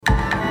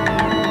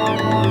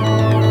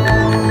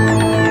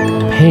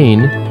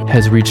Pain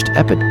has reached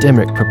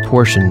epidemic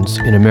proportions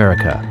in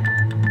America.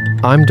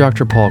 I'm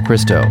Dr. Paul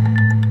Christo.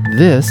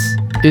 This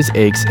is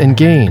Aches and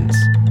Gains.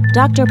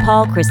 Dr.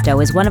 Paul Christo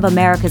is one of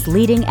America's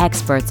leading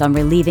experts on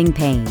relieving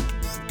pain.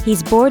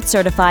 He's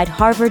board-certified,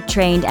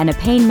 Harvard-trained, and a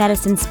pain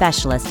medicine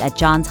specialist at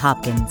Johns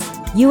Hopkins.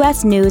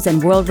 U.S. News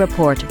 & World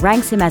Report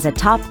ranks him as a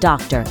top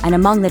doctor and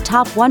among the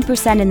top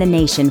 1% in the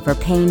nation for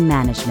pain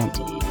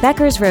management.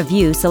 Becker's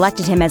Review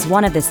selected him as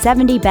one of the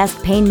 70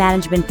 best pain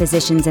management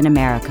physicians in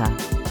America.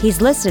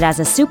 He's listed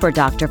as a super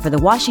doctor for the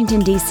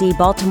Washington, D.C.,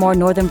 Baltimore,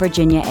 Northern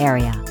Virginia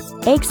area.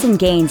 Aches and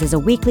Gains is a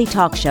weekly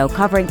talk show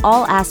covering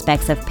all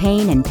aspects of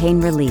pain and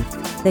pain relief.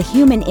 The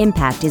human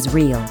impact is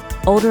real.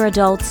 Older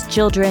adults,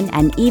 children,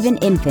 and even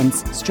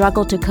infants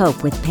struggle to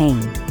cope with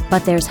pain.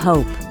 But there's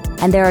hope,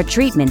 and there are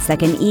treatments that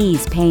can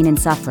ease pain and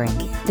suffering.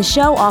 The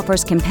show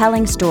offers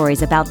compelling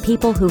stories about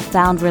people who've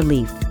found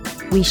relief.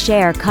 We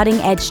share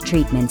cutting-edge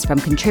treatments from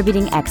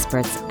contributing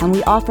experts, and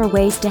we offer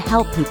ways to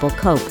help people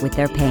cope with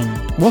their pain.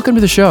 Welcome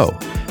to the show.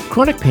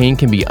 Chronic pain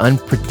can be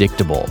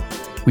unpredictable.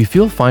 We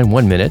feel fine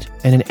one minute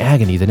and in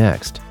agony the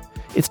next.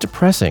 It's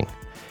depressing.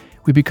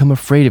 We become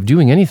afraid of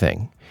doing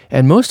anything.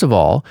 And most of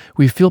all,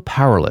 we feel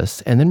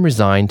powerless and then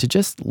resigned to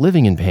just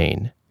living in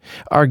pain.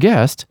 Our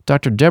guest,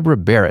 Dr. Deborah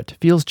Barrett,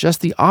 feels just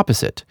the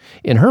opposite.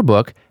 In her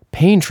book,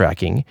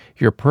 Paintracking,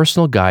 Your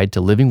Personal Guide to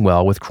Living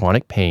Well with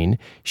Chronic Pain,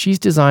 she's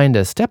designed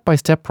a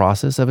step-by-step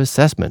process of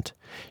assessment.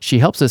 She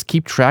helps us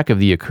keep track of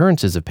the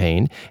occurrences of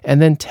pain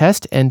and then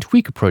test and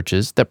tweak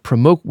approaches that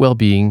promote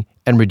well-being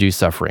and reduce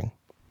suffering.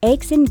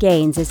 Aches and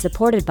Gains is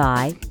supported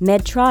by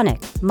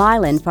Medtronic,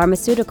 Mylan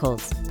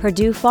Pharmaceuticals,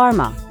 Purdue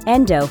Pharma,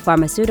 Endo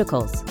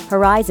Pharmaceuticals,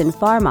 Horizon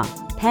Pharma,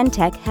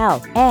 Pentec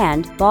Health,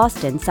 and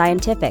Boston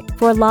Scientific.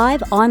 For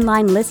live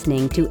online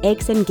listening to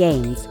Aches and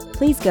Gains,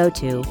 please go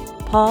to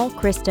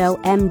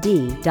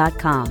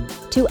paulchristomd.com.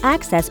 To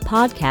access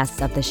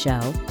podcasts of the show,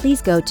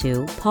 please go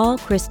to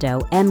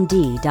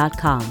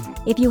paulchristomd.com.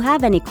 If you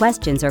have any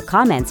questions or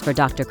comments for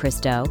Dr.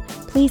 Christo,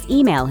 please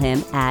email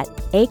him at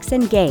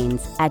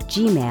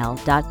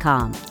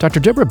achesandgains@gmail.com. Dr.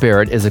 Deborah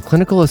Barrett is a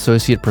clinical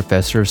associate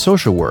professor of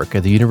social work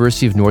at the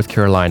University of North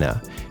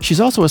Carolina.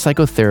 She's also a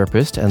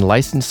psychotherapist and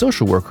licensed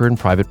social worker in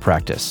private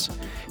practice.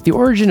 The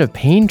origin of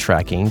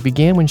Paintracking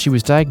began when she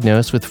was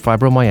diagnosed with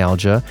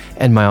fibromyalgia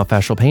and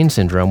myofascial pain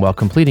syndrome while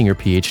completing her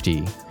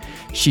PhD.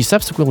 She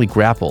subsequently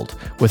grappled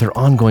with her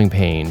ongoing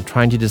pain,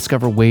 trying to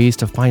discover ways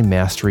to find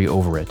mastery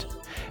over it.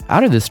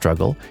 Out of this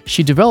struggle,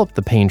 she developed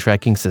the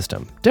Paintracking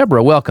system.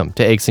 Deborah, welcome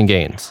to Aches and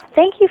Gains.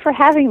 Thank you for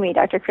having me,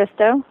 Dr.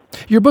 Christo.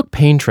 Your book,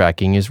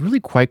 Paintracking, is really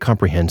quite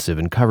comprehensive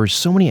and covers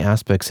so many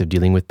aspects of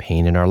dealing with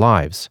pain in our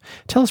lives.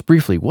 Tell us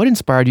briefly, what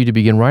inspired you to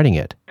begin writing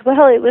it?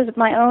 Well, it was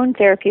my own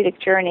therapeutic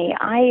journey.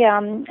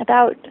 In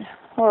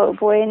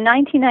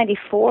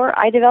 1994,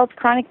 I developed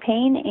chronic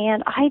pain,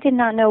 and I did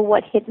not know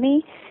what hit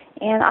me.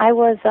 And I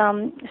was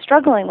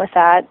struggling with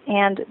that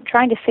and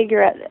trying to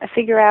figure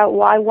out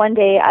why one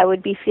day I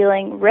would be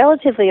feeling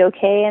relatively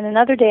okay, and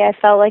another day I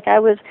felt like I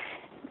was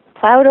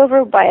plowed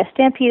over by a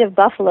stampede of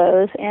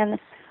buffaloes. And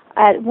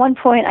at one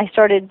point I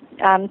started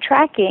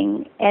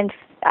tracking, and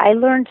I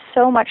learned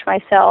so much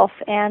myself,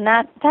 and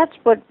that's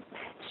what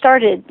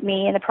started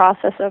me in the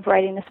process of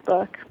writing this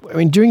book. I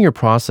mean, during your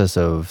process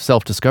of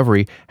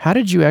self-discovery, how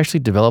did you actually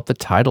develop the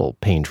title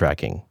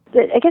Paintracking?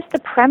 I guess the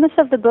premise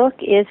of the book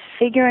is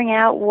figuring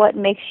out what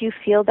makes you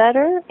feel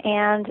better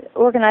and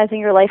organizing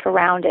your life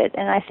around it.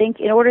 And I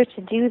think in order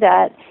to do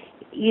that,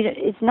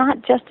 it's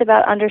not just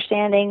about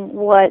understanding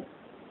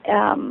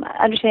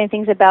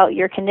things about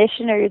your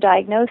condition or your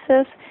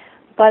diagnosis,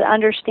 but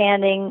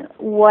understanding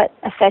what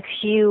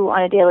affects you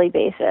on a daily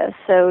basis.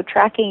 So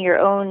tracking your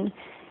own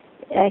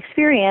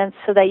experience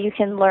so that you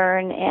can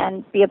learn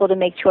and be able to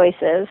make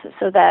choices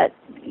so that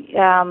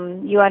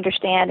you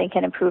understand and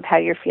can improve how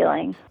you're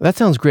feeling. That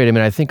sounds great. I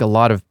mean, I think a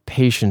lot of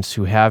patients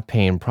who have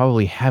pain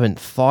probably haven't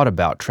thought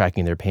about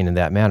tracking their pain in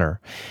that manner.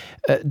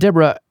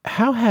 Deborah,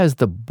 how has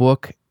the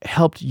book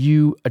helped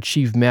you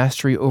achieve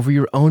mastery over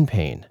your own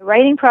pain? The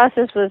writing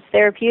process was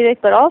therapeutic,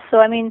 but also,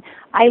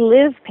 I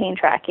live pain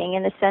tracking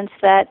in the sense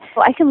that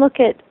I can look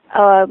at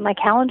my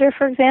calendar,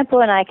 for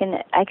example, and I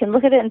can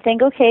look at it and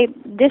think, okay,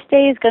 this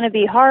day is going to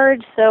be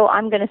hard, so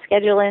I'm going to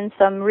schedule in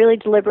some really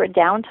deliberate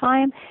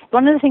downtime.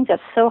 One of the things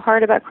that's so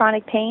hard about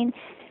chronic pain,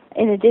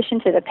 in addition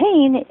to the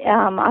pain,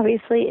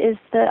 obviously, is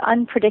the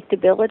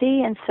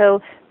unpredictability, and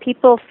so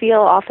people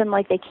feel often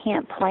like they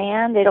can't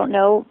plan. They don't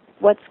know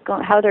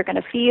how they're going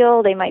to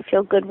feel. They might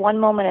feel good one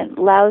moment and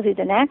lousy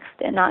the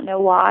next, and not know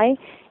why.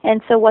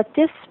 And so what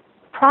this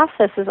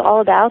process is all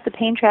about, the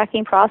pain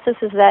tracking process,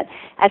 is that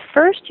at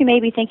first you may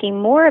be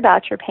thinking more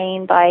about your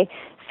pain by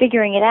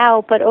figuring it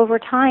out, but over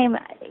time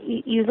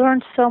you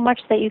learn so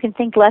much that you can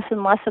think less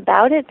and less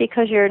about it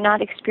because you're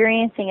not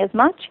experiencing as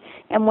much.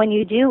 And when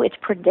you do, it's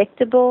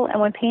predictable. And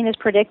when pain is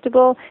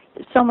predictable,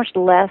 it's so much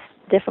less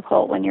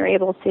difficult when you're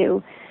able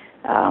to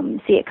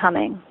see it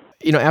coming.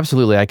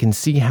 Absolutely. I can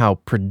see how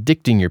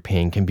predicting your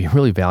pain can be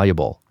really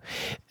valuable.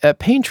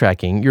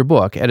 Paintracking, your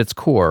book, at its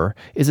core,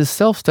 is a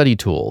self-study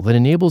tool that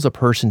enables a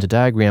person to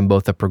diagram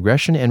both the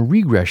progression and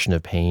regression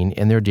of pain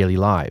in their daily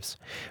lives.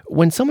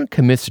 When someone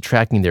commits to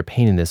tracking their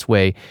pain in this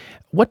way,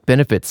 what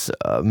benefits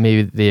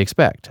may they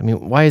expect? I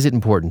mean, why is it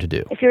important to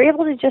do? If you're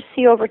able to just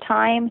see over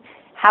time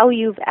how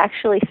you've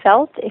actually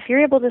felt, if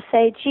you're able to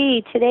say,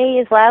 gee, today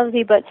is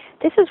lousy, but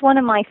this is one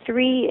of my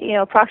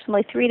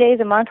approximately 3 days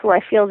a month where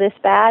I feel this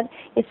bad,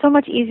 it's so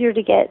much easier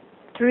to get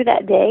through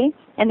that day.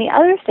 And the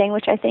other thing,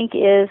 which I think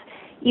is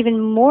even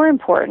more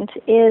important,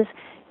 is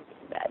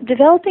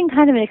developing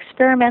kind of an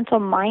experimental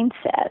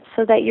mindset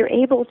so that you're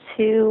able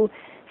to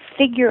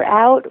figure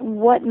out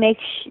what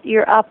makes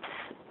your ups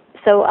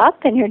so up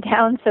and you're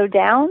down so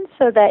down,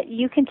 so that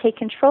you can take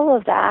control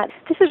of that.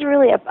 This is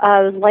really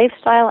a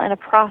lifestyle and a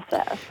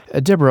process.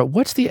 Deborah,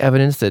 what's the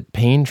evidence that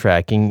pain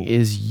tracking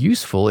is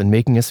useful in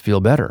making us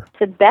feel better?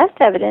 The best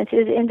evidence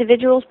is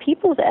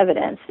people's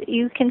evidence.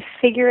 You can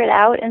figure it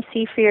out and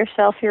see for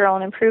yourself your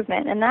own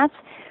improvement. And that's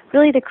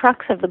really the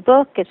crux of the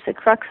book. It's the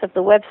crux of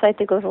the website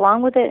that goes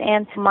along with it.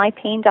 And My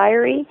Pain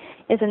Diary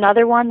is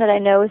another one that I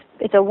know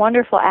it's a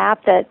wonderful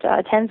app that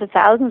tens of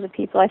thousands of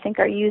people, I think,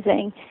 are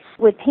using.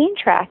 With pain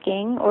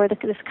tracking, or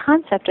this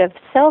concept of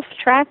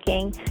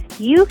self-tracking,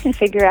 you can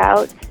figure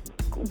out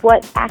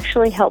what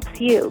actually helps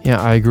you.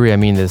 Yeah, I agree. I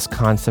mean, this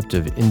concept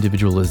of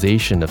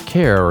individualization of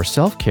care or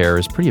self-care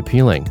is pretty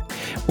appealing.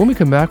 When we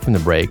come back from the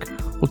break,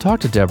 we'll talk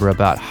to Deborah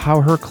about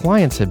how her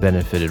clients have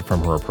benefited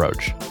from her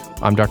approach.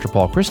 I'm Dr.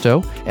 Paul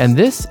Christo, and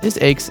this is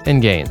Aches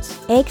and Gains.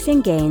 Aches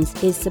and Gains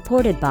is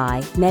supported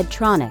by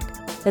Medtronic,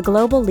 the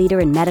global leader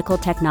in medical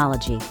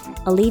technology,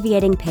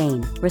 alleviating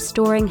pain,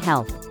 restoring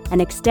health,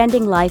 and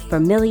extending life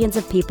for millions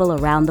of people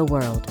around the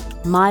world.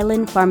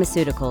 Mylan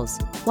Pharmaceuticals,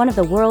 one of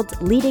the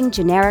world's leading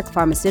generic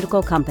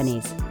pharmaceutical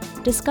companies.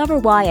 Discover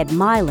why at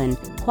Mylan,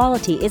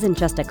 quality isn't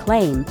just a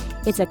claim,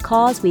 it's a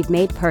cause we've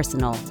made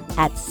personal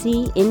at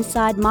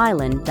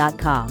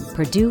SeeInsideMylan.com.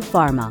 Purdue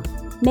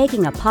Pharma,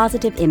 making a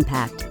positive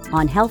impact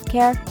on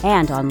healthcare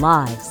and on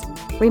lives,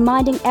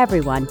 reminding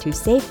everyone to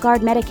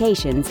safeguard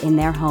medications in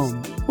their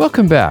home.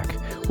 Welcome back.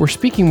 We're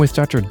speaking with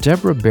Dr.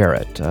 Deborah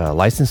Barrett, a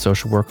licensed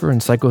social worker and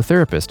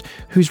psychotherapist,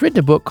 who's written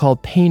a book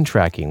called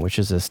Paintracking, which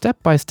is a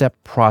step-by-step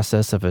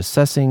process of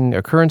assessing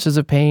occurrences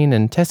of pain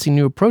and testing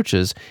new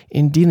approaches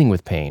in dealing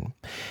with pain.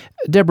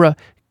 Deborah,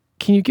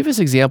 can you give us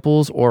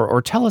examples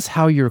or tell us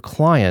how your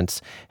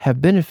clients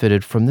have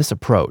benefited from this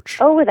approach?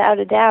 Oh, without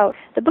a doubt.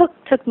 The book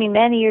took me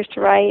many years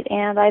to write,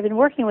 and I've been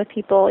working with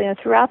people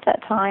throughout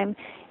that time.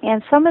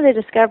 And some of the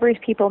discoveries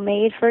people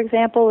made, for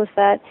example, was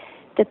that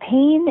the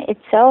pain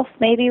itself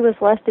maybe was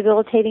less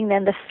debilitating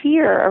than the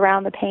fear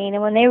around the pain.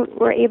 And when they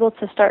were able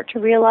to start to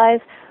realize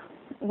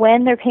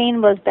when their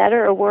pain was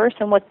better or worse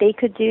and what they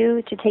could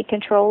do to take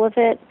control of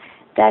it,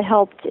 that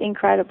helped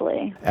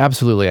incredibly.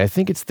 Absolutely. I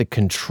think it's the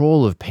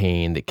control of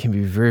pain that can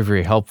be very,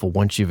 very helpful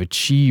once you've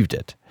achieved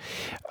it.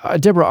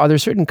 Deborah, are there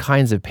certain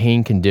kinds of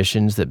pain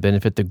conditions that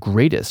benefit the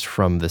greatest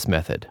from this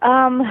method?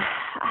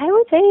 I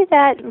would say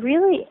that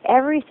really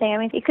everything. I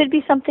mean, it could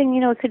be something,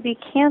 it could be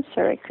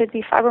cancer, it could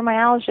be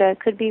fibromyalgia, it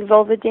could be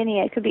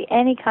vulvodynia, it could be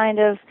any kind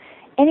of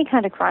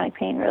chronic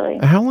pain, really.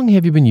 How long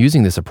have you been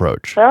using this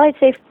approach? Well, I'd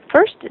say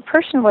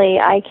personally,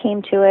 I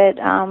came to it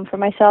for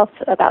myself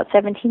about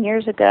 17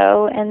 years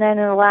ago, and then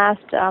in the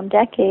last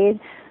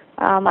decade,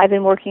 I've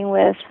been working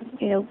with,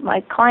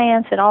 my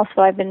clients, and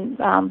also I've been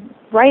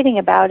writing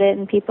about it,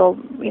 and people,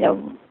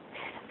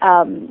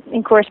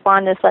 in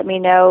correspondence let me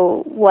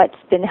know what's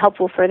been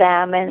helpful for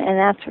them,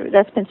 and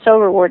that's been so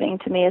rewarding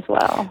to me as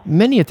well.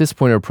 Many at this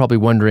point are probably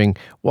wondering,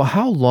 well,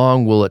 how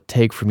long will it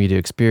take for me to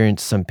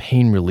experience some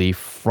pain relief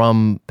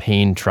from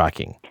pain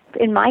tracking?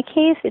 In my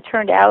case, it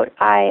turned out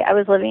I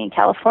was living in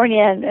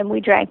California, and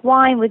we drank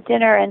wine with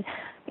dinner, and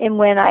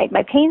when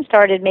my pain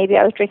started, maybe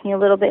I was drinking a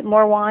little bit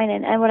more wine,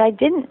 and when I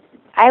didn't,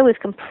 I was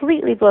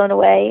completely blown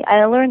away.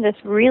 And I learned this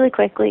really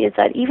quickly, is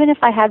that even if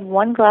I had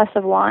one glass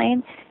of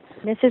wine,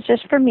 this is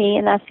just for me,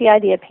 and that's the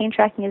idea. Pain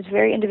tracking is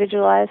very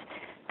individualized,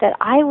 that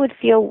I would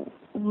feel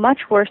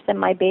much worse than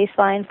my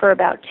baseline for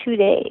about 2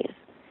 days.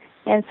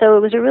 And so it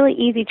was a really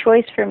easy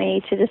choice for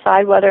me to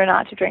decide whether or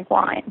not to drink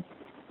wine.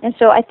 And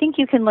so I think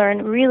you can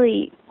learn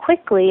really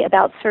quickly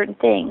about certain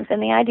things.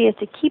 And the idea is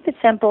to keep it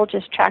simple,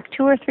 just track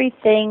 2 or 3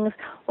 things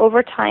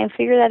over time,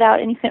 figure that out,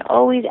 and you can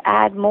always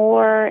add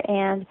more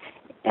and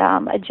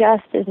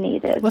adjust as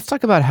needed. Let's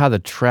talk about how the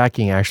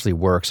tracking actually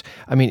works.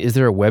 I mean, is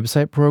there a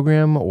website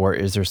program, or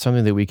is there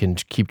something that we can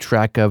keep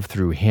track of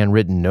through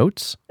handwritten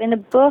notes? In the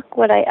book,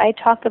 what I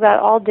talk about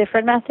all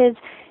different methods,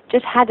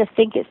 just how to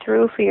think it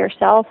through for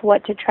yourself,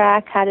 what to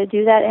track, how to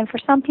do that. And for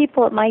some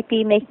people, it might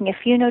be making a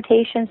few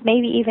notations,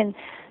 maybe even,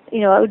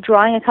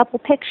 drawing a couple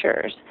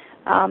pictures.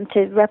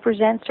 to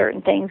represent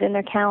certain things in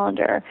their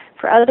calendar.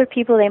 For other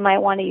people, they might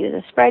want to use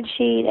a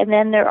spreadsheet, and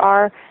then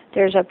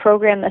there's a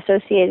program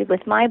associated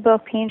with my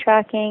book,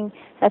 Paintracking.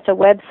 That's a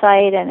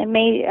website,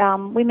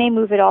 and we may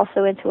move it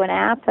also into an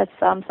app. That's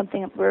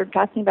something that we're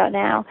talking about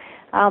now.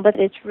 But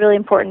it's really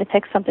important to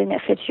pick something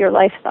that fits your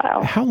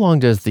lifestyle. How long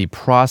does the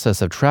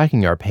process of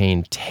tracking our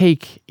pain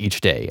take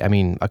each day? I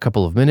mean, a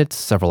couple of minutes,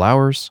 several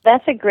hours?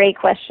 That's a great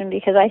question,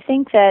 because I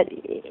think that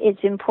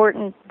it's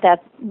important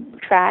that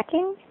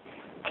tracking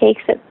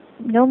takes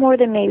no more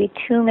than maybe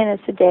 2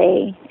 minutes a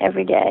day,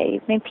 every day.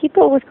 I mean,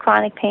 people with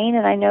chronic pain,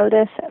 and I know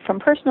this from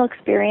personal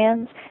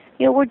experience,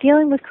 we're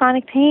dealing with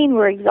chronic pain,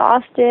 we're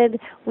exhausted,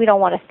 we don't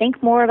want to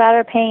think more about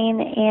our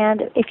pain,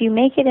 and if you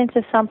make it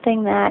into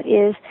something that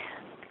is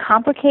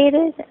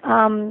complicated,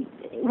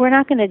 we're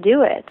not going to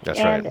do it. That's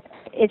and right.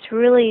 It's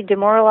really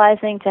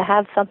demoralizing to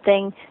have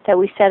something that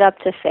we set up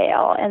to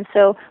fail. And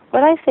so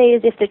what I say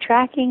is, if the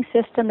tracking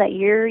system that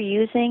you're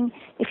using,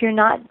 if you're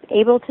not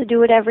able to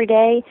do it every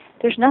day,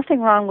 there's nothing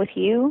wrong with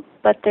you,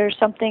 but there's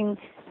something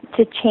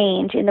to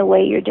change in the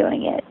way you're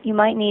doing it. You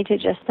might need to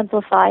just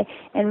simplify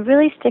and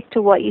really stick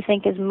to what you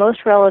think is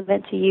most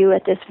relevant to you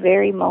at this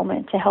very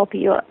moment to help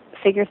you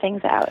figure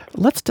things out.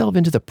 Let's delve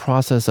into the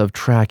process of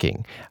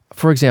tracking.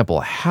 For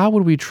example, how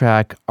would we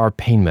track our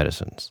pain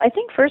medicines? I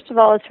think, first of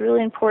all, it's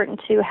really important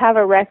to have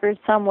a record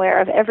somewhere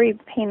of every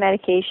pain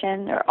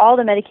medication or all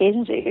the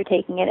medications that you're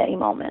taking at any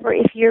moment. Or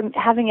if you're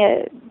having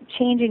a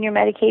change in your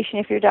medication,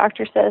 if your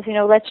doctor says,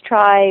 let's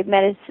try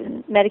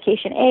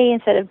medication A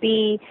instead of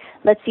B,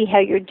 let's see how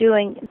you're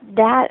doing,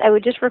 that I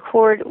would just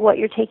record what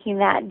you're taking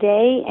that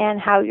day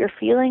and how you're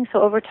feeling,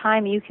 so over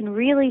time you can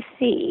really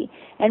see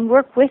and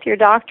work with your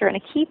doctor. And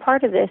a key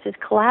part of this is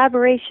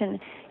collaboration.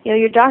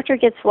 Your doctor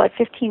gets,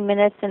 15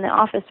 minutes in the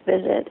office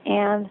visit,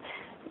 and,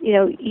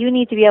 you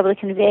need to be able to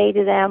convey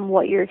to them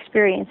what you're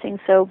experiencing.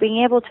 So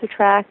being able to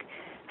track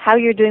how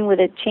you're doing with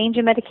a change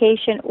in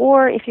medication,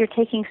 or if you're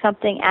taking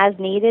something as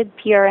needed,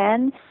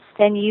 PRN,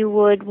 then you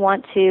would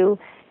want to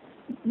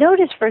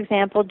notice, for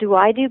example, do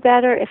I do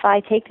better if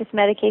I take this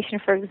medication,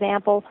 for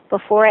example,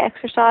 before I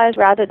exercise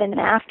rather than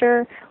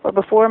after, or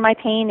before my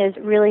pain is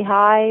really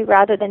high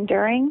rather than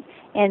during?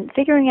 And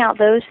figuring out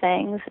those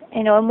things,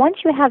 and once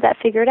you have that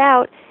figured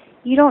out,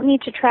 you don't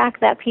need to track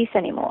that piece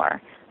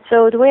anymore.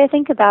 So the way I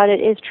think about it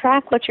is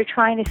track what you're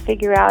trying to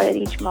figure out at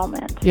each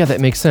moment. Yeah, that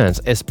makes sense,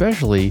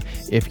 especially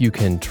if you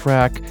can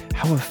track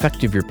how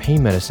effective your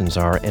pain medicines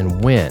are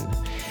and when.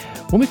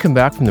 When we come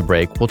back from the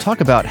break, we'll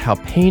talk about how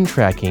pain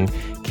tracking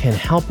can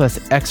help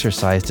us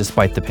exercise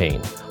despite the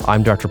pain.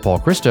 I'm Dr. Paul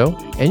Christo,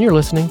 and you're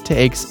listening to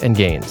Aches and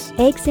Gains.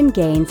 Aches and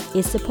Gains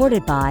is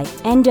supported by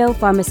Endo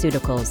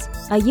Pharmaceuticals,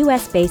 a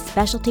U.S.-based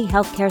specialty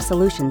healthcare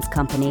solutions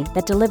company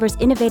that delivers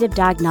innovative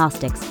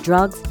diagnostics,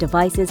 drugs,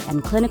 devices,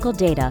 and clinical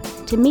data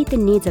to meet the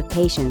needs of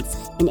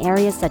patients in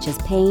areas such as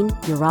pain,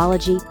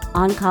 urology,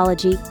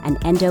 oncology, and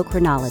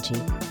endocrinology.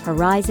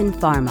 Horizon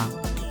Pharma,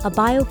 a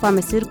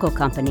biopharmaceutical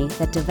company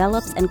that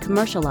develops and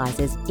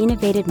commercializes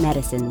innovative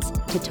medicines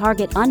to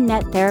target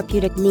unmet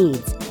therapeutic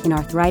needs in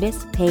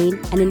arthritis, pain,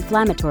 and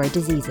inflammatory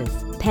diseases.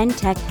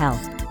 Pentec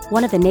Health,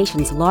 one of the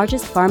nation's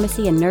largest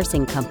pharmacy and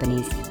nursing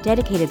companies,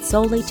 dedicated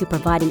solely to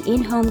providing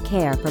in-home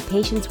care for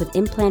patients with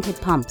implanted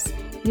pumps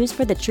used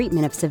for the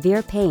treatment of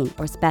severe pain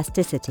or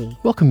spasticity.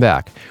 Welcome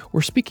back.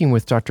 We're speaking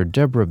with Dr.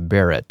 Deborah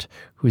Barrett,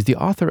 who is the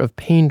author of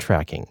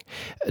Paintracking.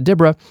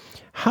 Deborah,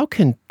 how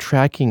can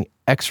tracking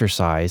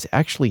exercise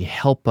actually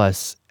help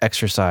us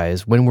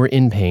exercise when we're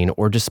in pain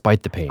or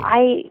despite the pain?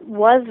 I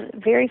was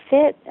very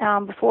fit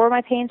before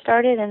my pain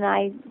started, and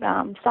I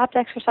stopped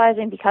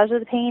exercising because of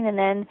the pain, and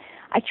then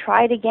I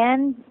tried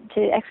again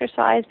to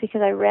exercise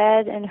because I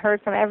read and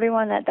heard from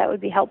everyone that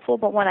would be helpful,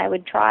 but when I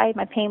would try,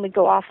 my pain would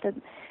go off the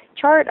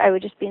chart. I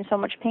would just be in so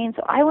much pain.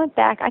 So I went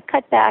back, I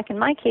cut back, in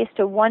my case,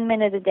 to 1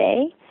 minute a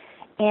day,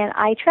 and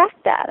I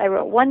tracked that. I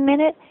wrote 1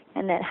 minute,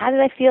 and then how did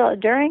I feel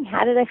during,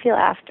 how did I feel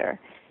after?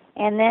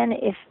 And then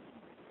if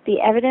the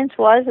evidence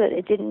was that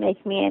it didn't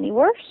make me any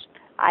worse,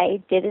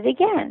 I did it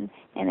again.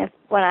 And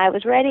when I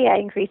was ready, I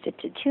increased it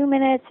to 2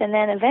 minutes, and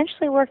then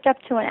eventually worked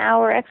up to an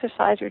hour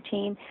exercise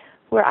routine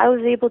where I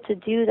was able to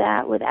do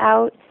that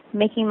without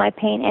making my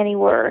pain any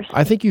worse.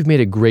 I think you've made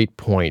a great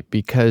point,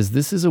 because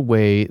this is a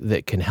way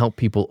that can help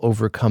people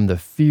overcome the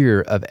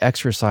fear of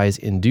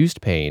exercise-induced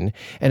pain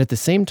and at the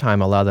same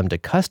time allow them to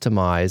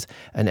customize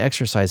an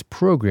exercise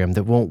program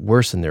that won't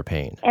worsen their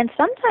pain. And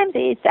sometimes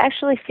it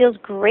actually feels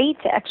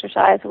great to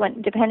exercise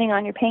depending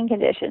on your pain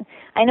condition.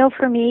 I know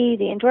for me,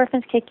 the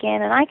endorphins kick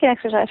in and I can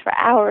exercise for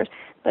hours,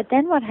 but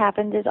then what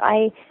happens is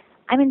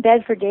I'm in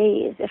bed for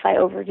days if I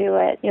overdo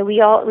it.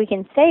 We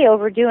can say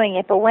overdoing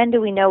it, but when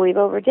do we know we've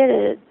overdid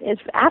it?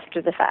 It's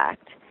after the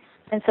fact.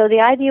 And so the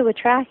idea with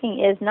tracking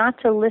is not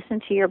to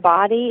listen to your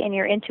body and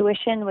your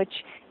intuition,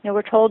 which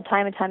we're told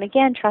time and time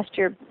again, trust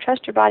your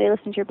body,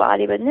 listen to your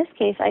body. But in this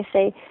case, I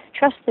say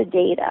trust the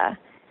data.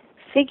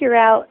 Figure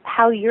out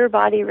how your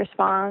body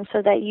responds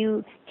so that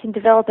you can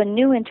develop a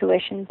new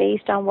intuition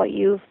based on what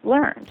you've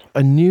learned.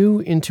 A new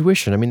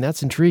intuition. I mean,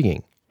 that's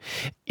intriguing.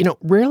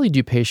 Rarely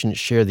do patients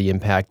share the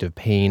impact of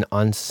pain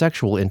on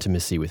sexual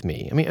intimacy with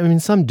me. I mean,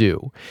 some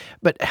do.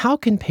 But how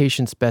can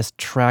patients best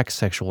track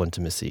sexual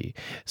intimacy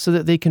so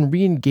that they can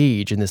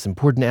re-engage in this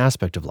important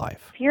aspect of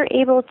life? If you're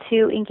able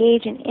to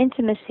engage in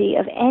intimacy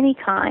of any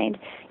kind,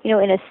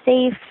 in a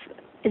safe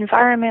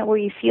environment where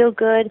you feel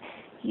good,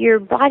 your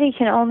body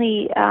can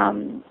only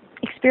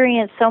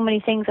experience so many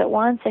things at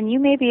once, and you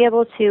may be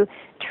able to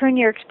turn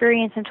your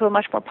experience into a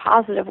much more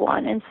positive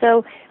one. And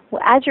so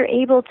as you're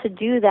able to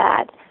do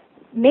that,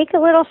 make a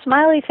little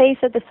smiley face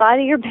at the side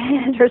of your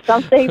bed or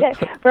something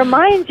that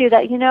reminds you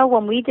that,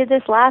 when we did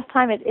this last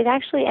time, it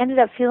actually ended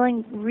up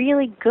feeling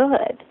really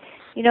good.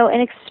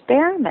 An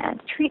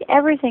experiment. Treat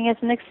everything as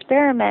an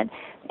experiment,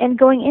 and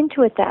going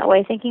into it that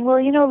way, thinking, well,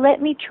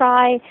 let me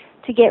try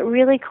to get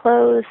really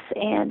close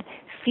and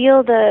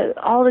feel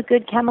all the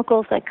good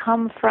chemicals that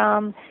come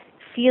from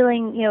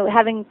feeling,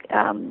 having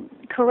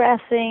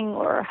caressing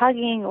or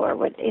hugging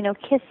or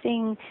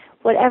kissing,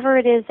 whatever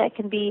it is that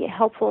can be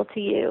helpful to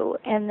you,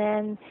 and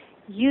then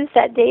use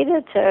that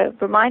data to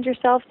remind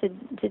yourself to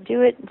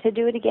do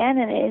it again.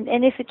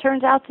 And if it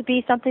turns out to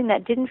be something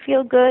that didn't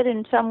feel good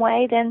in some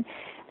way, then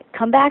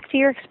come back to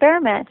your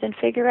experiment and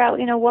figure out,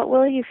 what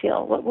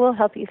will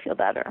help you feel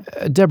better.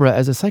 Deborah,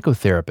 as a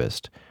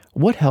psychotherapist,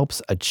 what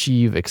helps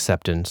achieve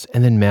acceptance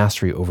and then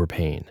mastery over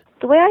pain?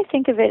 The way I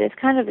think of it is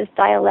kind of this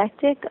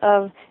dialectic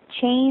of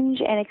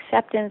change and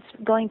acceptance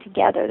going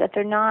together, that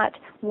they're not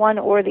one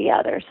or the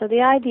other. So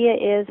the idea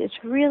is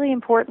it's really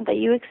important that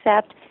you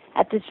accept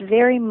at this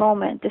very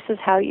moment this is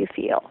how you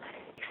feel.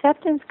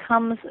 Acceptance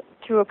comes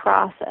through a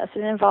process.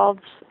 It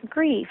involves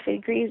grief.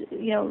 It grieves,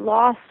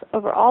 loss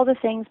over all the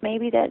things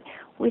maybe that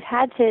we've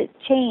had to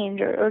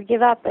change or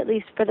give up, at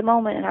least for the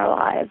moment in our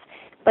lives.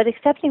 But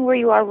accepting where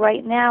you are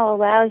right now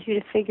allows you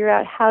to figure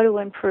out how to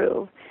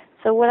improve.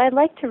 So what I'd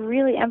like to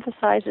really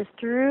emphasize is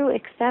through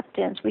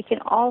acceptance, we can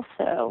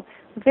also,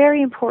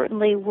 very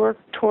importantly, work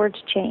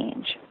towards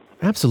change.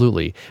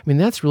 Absolutely. I mean,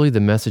 that's really the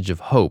message of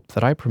hope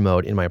that I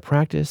promote in my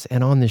practice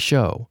and on this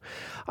show.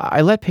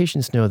 I let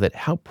patients know that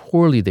how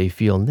poorly they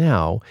feel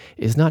now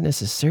is not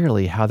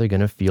necessarily how they're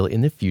going to feel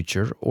in the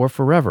future or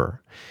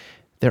forever.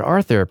 There are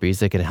therapies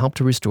that can help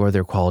to restore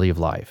their quality of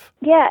life.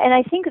 Yeah, and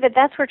I think that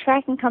that's where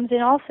tracking comes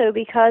in also,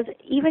 because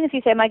even if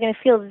you say, am I going to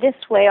feel this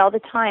way all the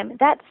time,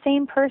 that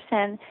same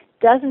person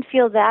doesn't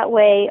feel that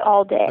way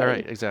all day. All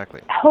right,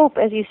 exactly. Hope,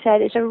 as you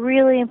said, is a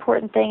really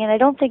important thing, and I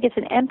don't think it's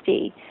an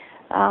empty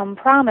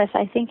promise.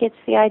 I think it's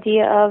the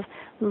idea of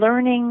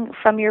learning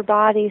from your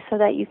body so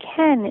that you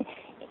can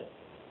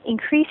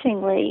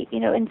increasingly,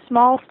 in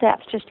small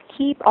steps, just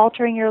keep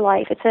altering your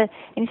life. And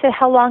you said,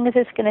 how long is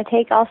this going to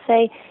take? I'll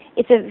say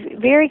it's a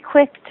very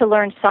quick to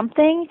learn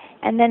something,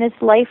 and then it's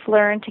life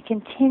learned to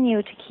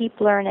continue to keep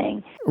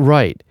learning.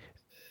 Right.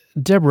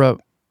 Deborah,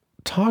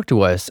 talk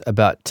to us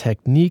about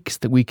techniques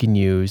that we can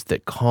use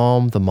that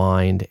calm the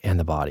mind and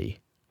the body.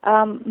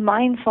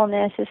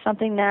 Mindfulness is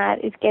something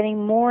that is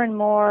getting more and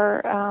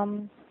more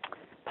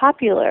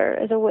popular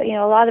as a way.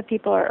 A lot of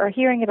people are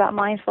hearing about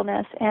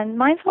mindfulness, and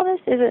mindfulness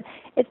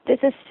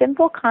it's a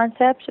simple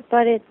concept,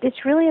 but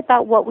it's really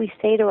about what we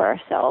say to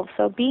ourselves.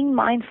 So being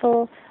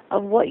mindful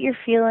of what you're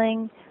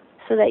feeling,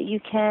 so that you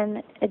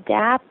can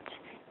adapt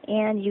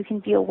and you can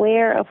be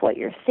aware of what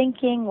you're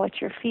thinking, what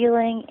you're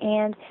feeling,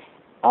 and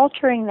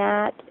altering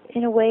that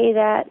in a way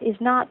that is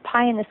not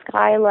pie in the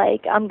sky,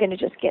 like I'm going to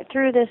just get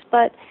through this,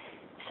 but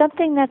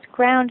something that's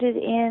grounded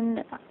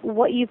in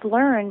what you've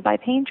learned by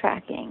pain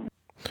tracking.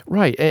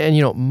 Right. And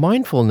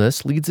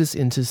mindfulness leads us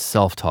into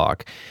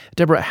self-talk.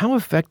 Deborah, how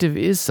effective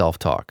is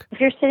self-talk? If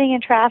you're sitting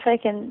in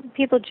traffic, and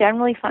people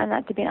generally find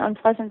that to be an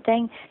unpleasant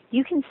thing,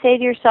 you can say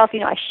to yourself,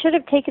 I should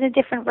have taken a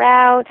different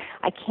route.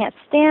 I can't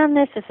stand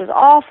this. This is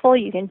awful.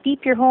 You can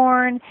beep your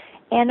horn.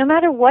 And no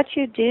matter what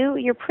you do,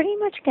 you're pretty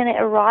much going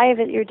to arrive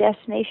at your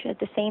destination at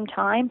the same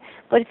time.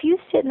 But if you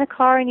sit in the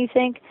car and you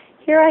think,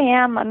 here I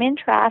am, I'm in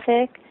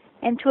traffic,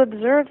 and to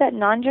observe that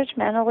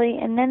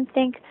non-judgmentally and then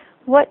think,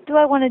 what do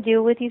I want to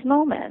do with these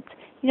moments?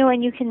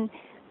 And you can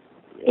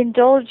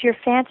indulge your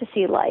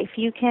fantasy life.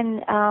 You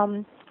can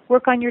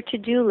work on your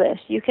to-do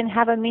list. You can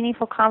have a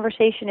meaningful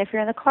conversation if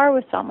you're in the car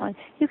with someone.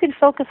 You can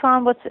focus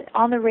on what's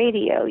on the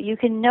radio. You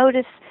can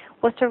notice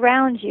what's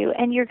around you,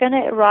 and you're going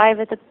to arrive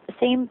at the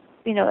same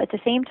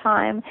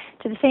time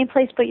to the same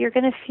place, but you're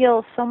going to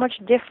feel so much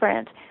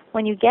different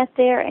when you get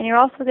there, and you're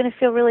also going to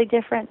feel really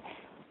different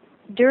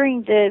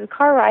during the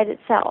car ride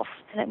itself.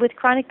 And with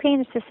chronic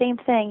pain, it's the same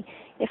thing.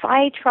 If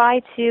I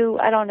try to,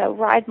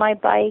 ride my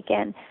bike,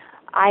 and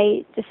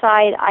I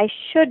decide I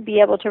should be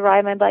able to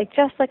ride my bike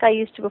just like I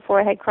used to before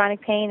I had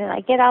chronic pain, and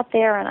I get out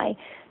there and I,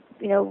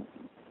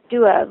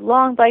 do a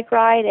long bike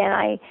ride, and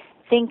I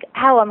think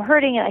how I'm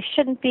hurting and I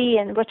shouldn't be,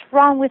 and what's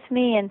wrong with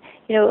me, and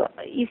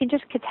you can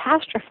just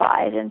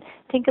catastrophize and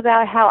think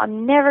about how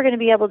I'm never going to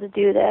be able to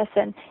do this,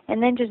 and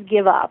then just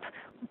give up.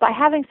 By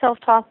having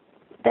self-talk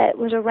that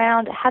was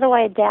around how do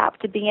I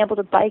adapt to being able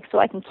to bike so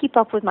I can keep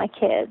up with my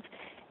kids,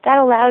 that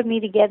allowed me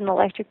to get an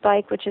electric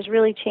bike, which has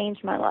really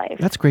changed my life.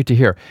 That's great to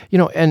hear.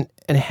 And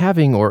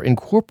having or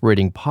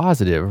incorporating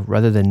positive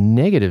rather than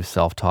negative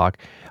self-talk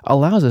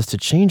allows us to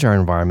change our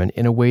environment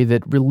in a way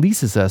that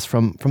releases us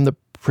from the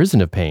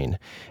prison of pain.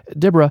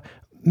 Deborah,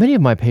 many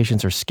of my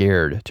patients are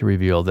scared to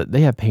reveal that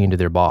they have pain to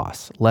their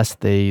boss,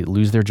 lest they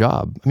lose their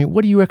job.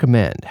 What do you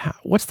recommend?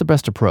 What's the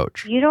best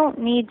approach? You don't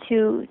need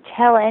to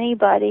tell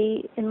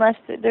anybody unless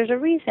there's a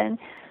reason.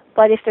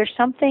 But if there's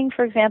something,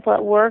 for example,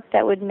 at work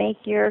that would make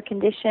your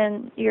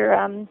condition,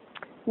 your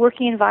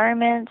working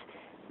environment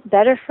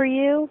better for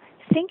you,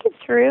 think it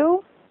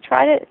through,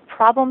 try to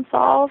problem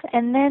solve,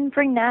 and then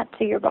bring that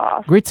to your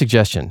boss. Great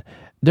suggestion.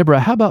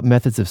 Deborah, how about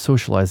methods of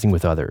socializing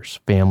with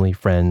others, family,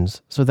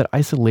 friends, so that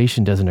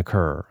isolation doesn't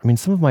occur?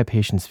 Some of my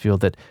patients feel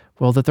that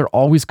they're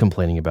always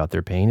complaining about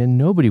their pain and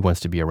nobody wants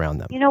to be around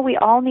them. We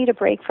all need a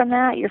break from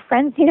that. Your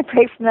friends need a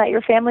break from that.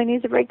 Your family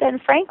needs a break from that.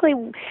 And frankly,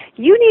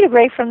 you need a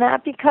break from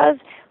that because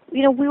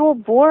we will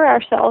bore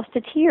ourselves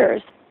to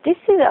tears. This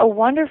is a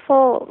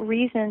wonderful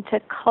reason to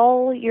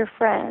cull your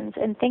friends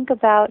and think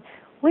about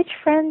which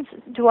friends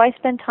do I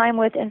spend time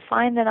with and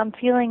find that I'm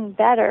feeling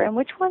better, and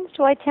which ones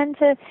do I tend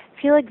to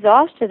feel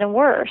exhausted and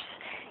worse,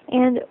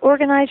 and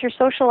organize your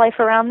social life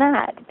around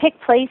that. Pick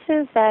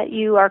places that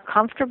you are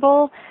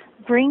comfortable.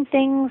 Bring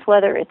things,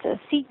 whether it's a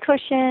seat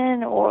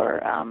cushion or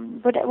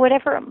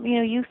whatever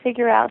you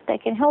figure out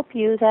that can help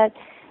you, that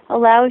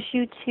allows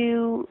you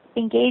to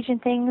engage in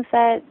things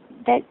that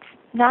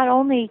not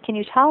only can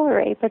you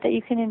tolerate, but that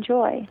you can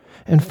enjoy.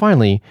 And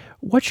finally,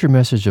 what's your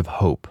message of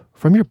hope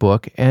from your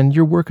book and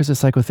your work as a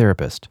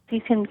psychotherapist?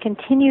 You can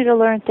continue to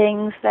learn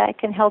things that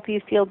can help you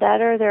feel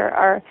better. There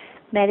are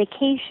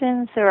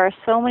medications. There are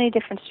so many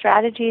different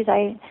strategies.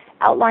 I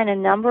outline a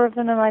number of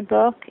them in my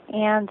book,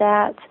 and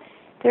that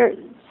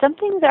some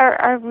things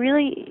are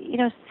really,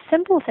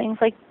 simple things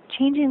like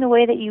changing the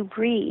way that you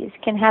breathe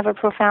can have a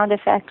profound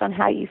effect on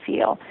how you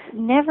feel.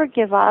 Never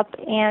give up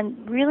and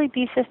really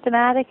be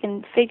systematic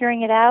in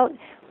figuring it out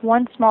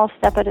one small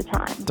step at a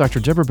time. Dr.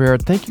 Deborah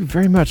Barrett, thank you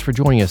very much for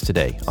joining us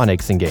today on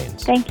Aches and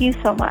Gains. Thank you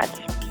so much.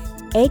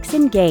 Aches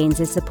and Gains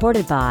is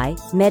supported by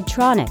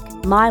Medtronic,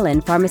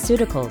 Mylan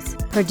Pharmaceuticals,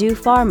 Purdue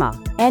Pharma,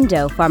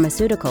 Endo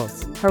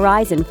Pharmaceuticals,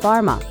 Horizon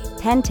Pharma,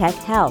 Pentec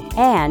Health,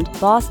 and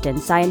Boston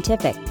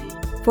Scientific.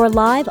 For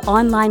live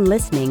online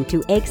listening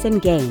to Aches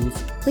and Gains,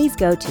 please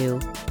go to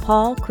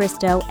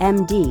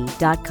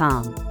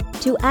paulchristomd.com.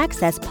 To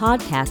access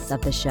podcasts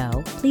of the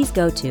show, please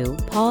go to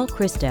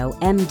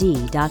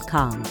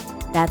paulchristomd.com.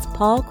 That's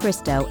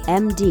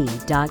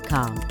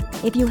paulchristomd.com.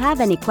 If you have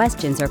any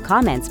questions or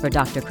comments for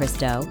Dr.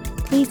 Christo,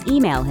 please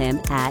email him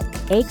at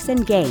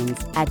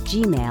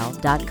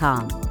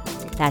achesandgains@gmail.com.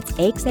 That's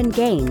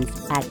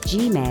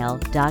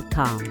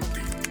achesandgains@gmail.com.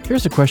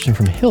 Here's a question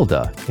from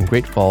Hilda in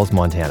Great Falls,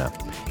 Montana.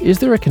 Is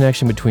there a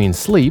connection between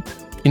sleep,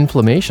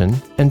 inflammation,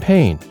 and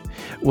pain?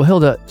 Well,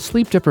 Hilda,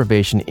 sleep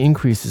deprivation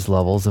increases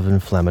levels of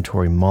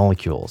inflammatory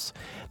molecules.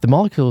 The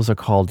molecules are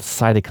called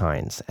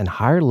cytokines, and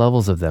higher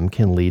levels of them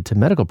can lead to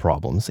medical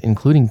problems,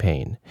 including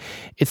pain.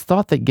 It's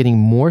thought that getting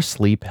more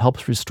sleep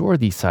helps restore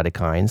these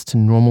cytokines to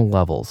normal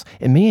levels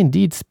and may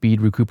indeed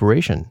speed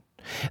recuperation.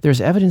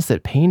 There's evidence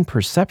that pain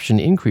perception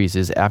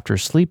increases after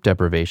sleep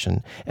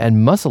deprivation,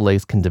 and muscle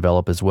aches can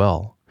develop as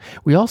well.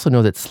 We also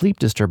know that sleep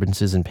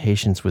disturbances in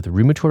patients with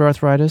rheumatoid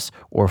arthritis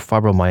or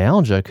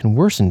fibromyalgia can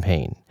worsen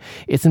pain.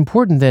 It's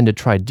important then to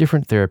try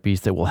different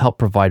therapies that will help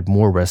provide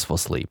more restful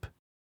sleep.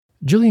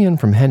 Julianne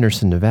from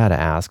Henderson, Nevada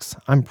asks,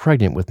 I'm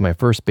pregnant with my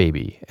first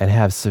baby and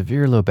have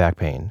severe low back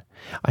pain.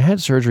 I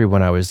had surgery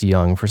when I was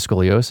young for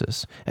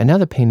scoliosis, and now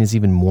the pain is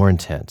even more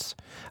intense.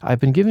 I've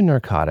been given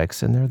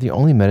narcotics, and they're the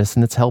only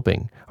medicine that's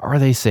helping. Are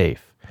they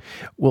safe?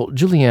 Well,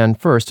 Julianne,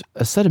 first,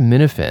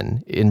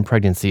 acetaminophen in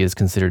pregnancy is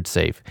considered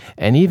safe,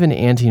 and even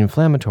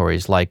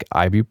anti-inflammatories like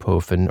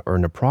ibuprofen or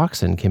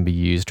naproxen can be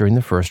used during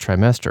the first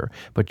trimester,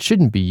 but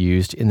shouldn't be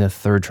used in the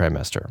third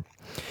trimester.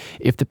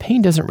 If the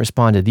pain doesn't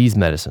respond to these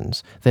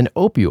medicines, then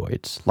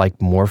opioids like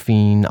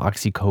morphine,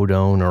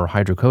 oxycodone, or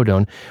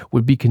hydrocodone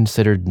would be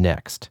considered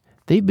next.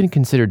 They've been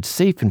considered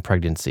safe in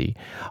pregnancy,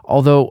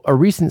 although a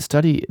recent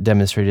study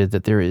demonstrated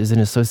that there is an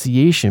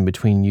association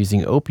between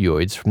using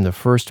opioids from the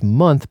first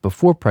month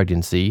before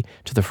pregnancy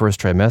to the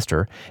first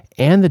trimester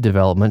and the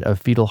development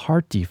of fetal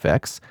heart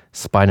defects,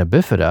 spina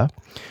bifida,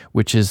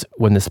 which is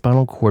when the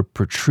spinal cord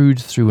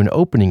protrudes through an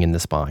opening in the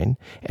spine,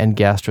 and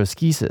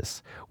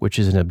gastroschisis, which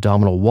is an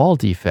abdominal wall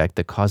defect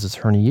that causes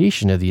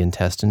herniation of the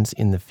intestines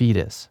in the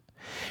fetus.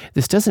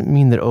 This doesn't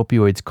mean that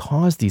opioids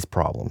cause these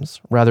problems.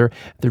 Rather,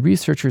 the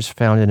researchers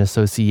found an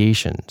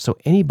association, so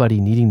anybody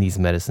needing these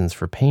medicines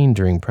for pain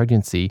during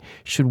pregnancy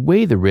should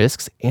weigh the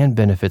risks and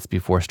benefits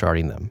before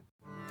starting them.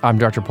 I'm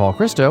Dr. Paul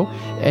Christo,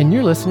 and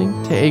you're listening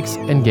to Aches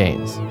and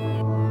Gains.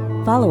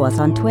 Follow us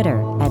on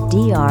Twitter at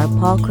Dr.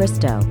 Paul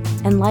Christo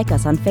and like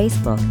us on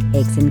Facebook,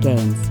 Aches and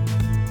Gains.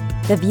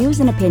 The views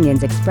and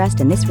opinions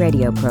expressed in this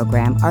radio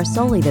program are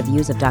solely the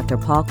views of Dr.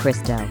 Paul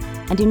Christo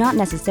and do not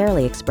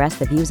necessarily express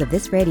the views of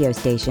this radio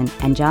station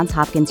and Johns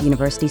Hopkins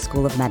University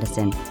School of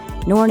Medicine,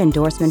 nor an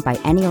endorsement by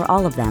any or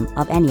all of them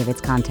of any of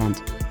its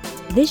content.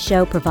 This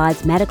show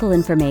provides medical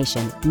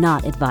information,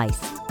 not advice.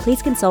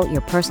 Please consult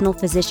your personal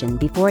physician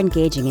before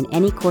engaging in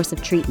any course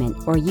of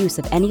treatment or use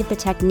of any of the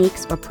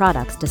techniques or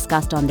products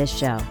discussed on this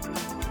show.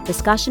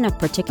 Discussion of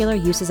particular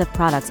uses of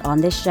products on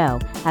this show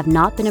have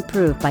not been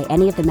approved by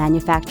any of the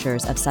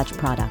manufacturers of such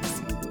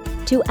products.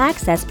 To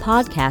access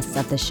podcasts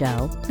of the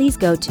show, please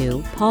go to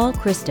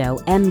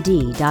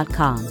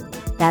paulchristomd.com.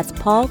 That's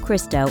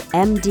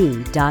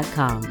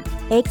paulchristomd.com.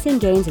 Aches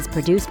and Gains is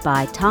produced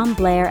by Tom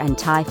Blair and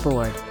Ty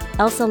Ford.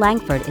 Elsa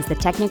Langford is the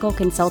technical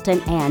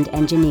consultant and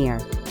engineer.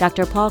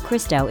 Dr. Paul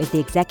Christo is the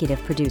executive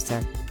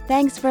producer.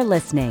 Thanks for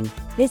listening.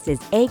 This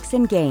is Aches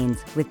and Gains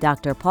with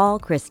Dr. Paul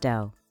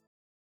Christo.